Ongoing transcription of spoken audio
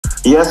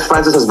Yes,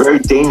 Francis has very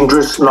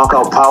dangerous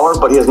knockout power,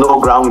 but he has no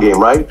ground game,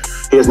 right?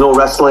 He has no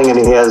wrestling, and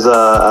he has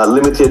a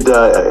limited,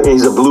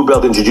 he's a blue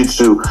belt in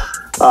jiu-jitsu.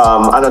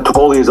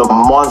 Anatoly is a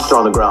monster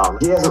on the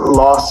ground. He hasn't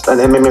lost an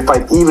MMA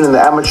fight, even in the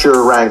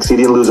amateur ranks. He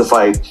didn't lose a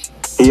fight.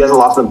 He hasn't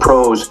lost in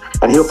pros,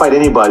 and he'll fight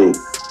anybody.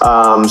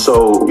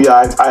 So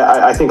yeah,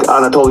 I think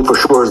Anatoly for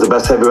sure is the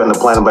best heavyweight on the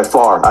planet by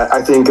far.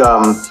 I think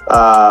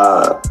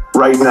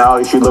right now,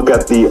 if you look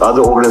at the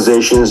other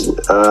organizations,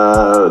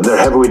 their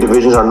heavyweight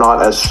divisions are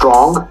not as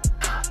strong.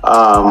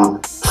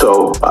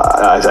 So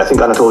I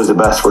think Anatoly is the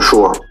best for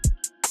sure.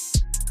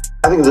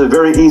 I think it's a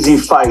very easy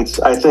fight.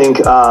 I think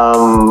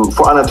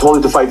for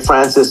Anatoly to fight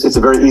Francis, it's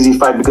a very easy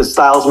fight because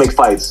styles make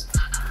fights.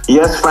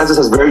 Yes, Francis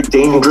has very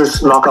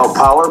dangerous knockout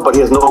power, but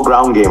he has no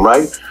ground game,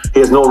 right? He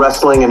has no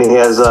wrestling, and he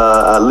has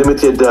a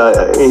limited,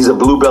 he's a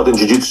blue belt in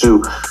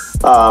jiu-jitsu.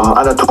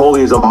 Anatoly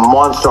is a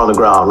monster on the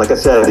ground. Like I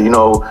said, you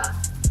know,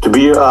 to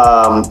be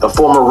a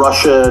former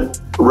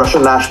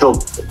Russian national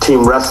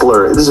team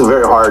wrestler, this is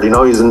very hard. You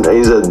know, he's a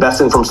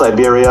Bessin from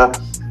Siberia.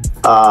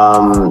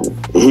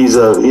 He's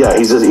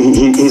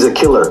a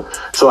killer.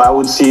 So I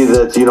would see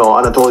that, you know,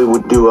 Anatoly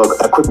would do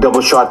a quick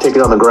double shot, take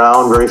it on the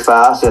ground very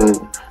fast, and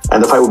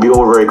the fight would be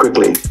over very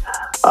quickly.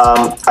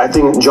 I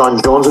think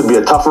Jon Jones would be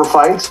a tougher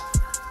fight,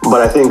 but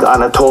I think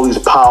Anatoly's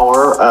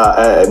power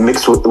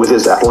mixed with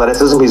his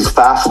athleticism, he's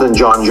faster than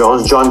Jon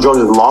Jones. Jon Jones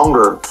is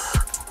longer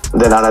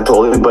than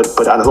Anatoly, but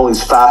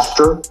Anatoly's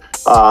faster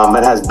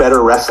and has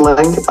better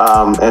wrestling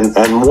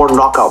and more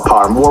knockout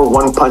power, more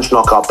one-punch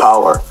knockout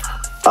power.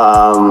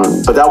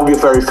 But that would be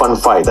a very fun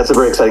fight. That's a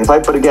very exciting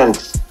fight. But again,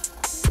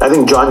 I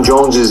think Jon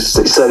Jones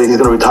said he's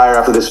going to retire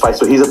after this fight,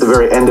 so he's at the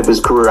very end of his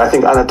career. I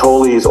think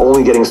Anatoly is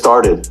only getting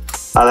started.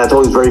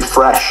 Anatoly is very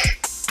fresh.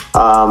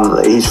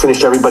 He's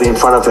finished everybody in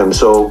front of him,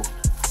 so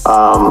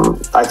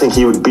I think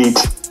he would beat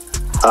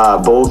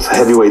both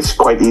heavyweights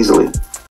quite easily.